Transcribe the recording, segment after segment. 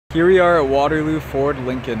Here we are at Waterloo Ford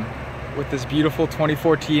Lincoln with this beautiful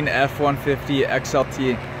 2014 F-150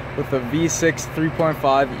 XLT with a V6 3.5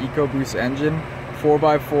 EcoBoost engine,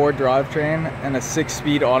 4x4 drivetrain, and a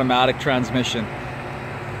 6-speed automatic transmission.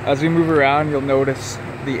 As we move around, you'll notice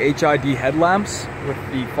the HID headlamps with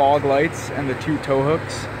the fog lights and the 2 tow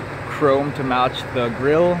hooks, chrome to match the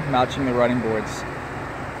grille, matching the running boards.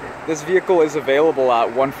 This vehicle is available at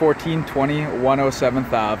 11420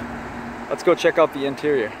 107th Ave. Let's go check out the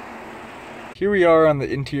interior. Here we are on the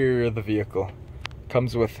interior of the vehicle.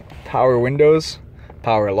 Comes with power windows,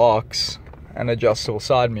 power locks, and adjustable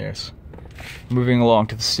side mirrors. Moving along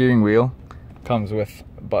to the steering wheel, comes with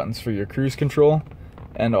buttons for your cruise control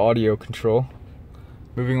and audio control.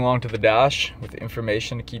 Moving along to the dash with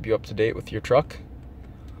information to keep you up to date with your truck.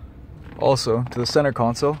 Also to the center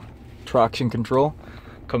console, traction control.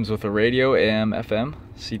 Comes with a radio, AM, FM,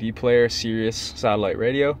 CD player, Sirius satellite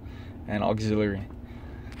radio, and auxiliary.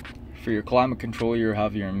 For your climate control, you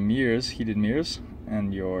have your mirrors, heated mirrors,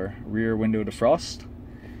 and your rear window defrost.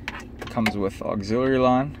 Comes with auxiliary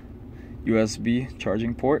line, USB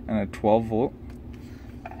charging port, and a 12 volt.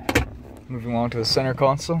 Moving along to the center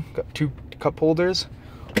console, got 2 cup holders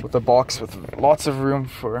with a box with lots of room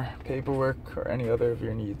for paperwork or any other of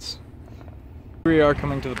your needs. Here we are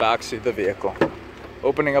coming to the back seat of the vehicle.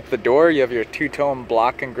 Opening up the door, you have your 2-tone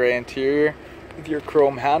black and gray interior with your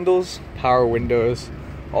chrome handles, power windows,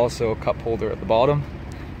 also a cup holder at the bottom.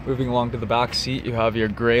 Moving along to the back seat, you have your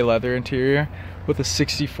gray leather interior with a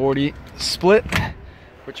 60/40 split,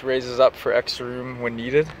 which raises up for extra room when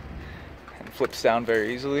needed and flips down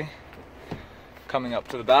very easily. Coming up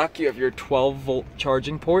to the back, you have your 12 volt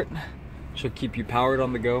charging port. Should keep you powered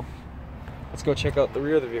on the go. Let's go check out the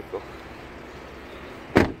rear of the vehicle.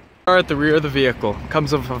 At the rear of the vehicle,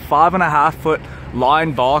 comes with a 5.5 foot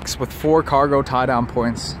lined box with 4 cargo tie down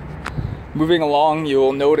points. Moving along, you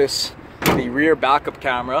will notice the rear backup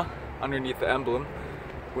camera underneath the emblem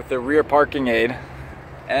with the rear parking aid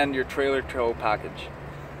and your trailer tow package.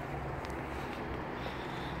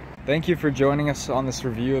 Thank you for joining us on this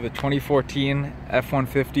review of the 2014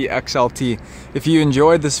 F-150 XLT. If you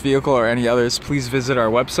enjoyed this vehicle or any others, please visit our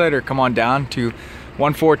website or come on down to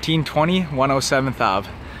 11420 107th Ave.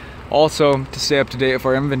 Also, to stay up to date with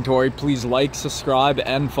our inventory, please like, subscribe,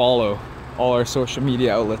 and follow all our social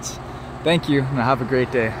media outlets. Thank you, and have a great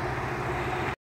day.